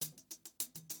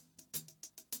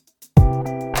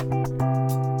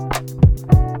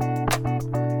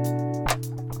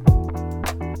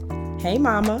Hey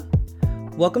mama,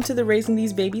 welcome to the Raising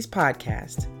These Babies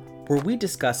podcast, where we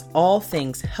discuss all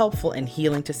things helpful and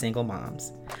healing to single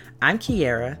moms. I'm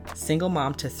Kiara, single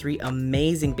mom to 3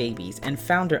 amazing babies and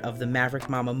founder of the Maverick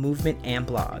Mama movement and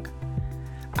blog.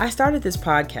 I started this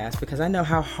podcast because I know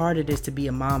how hard it is to be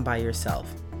a mom by yourself.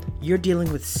 You're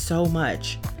dealing with so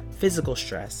much: physical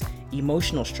stress,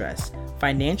 emotional stress,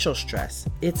 financial stress.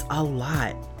 It's a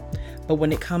lot. But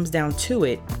when it comes down to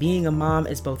it, being a mom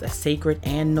is both a sacred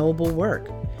and noble work.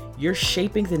 You're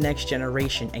shaping the next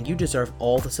generation and you deserve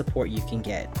all the support you can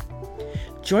get.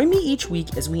 Join me each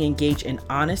week as we engage in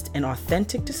honest and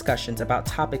authentic discussions about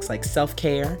topics like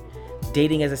self-care,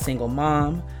 dating as a single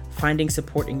mom, finding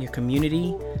support in your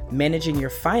community, managing your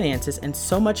finances, and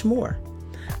so much more.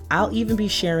 I'll even be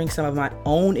sharing some of my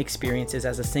own experiences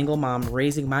as a single mom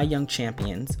raising my young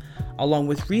champions, along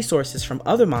with resources from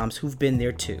other moms who've been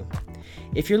there too.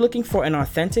 If you're looking for an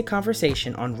authentic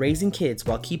conversation on raising kids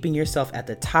while keeping yourself at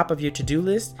the top of your to-do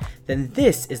list, then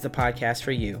this is the podcast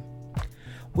for you.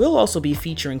 We'll also be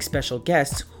featuring special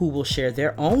guests who will share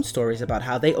their own stories about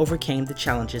how they overcame the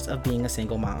challenges of being a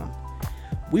single mom.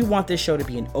 We want this show to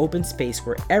be an open space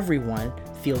where everyone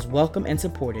feels welcome and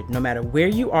supported, no matter where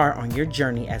you are on your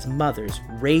journey as mothers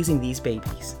raising these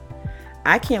babies.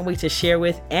 I can't wait to share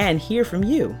with and hear from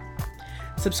you.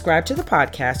 Subscribe to the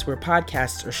podcast where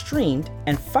podcasts are streamed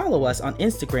and follow us on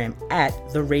Instagram at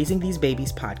the Raising These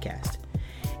Babies podcast.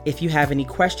 If you have any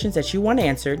questions that you want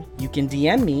answered, you can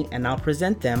DM me and I'll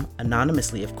present them,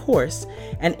 anonymously of course,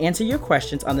 and answer your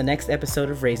questions on the next episode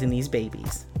of Raising These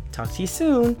Babies. Talk to you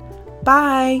soon.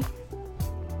 Bye.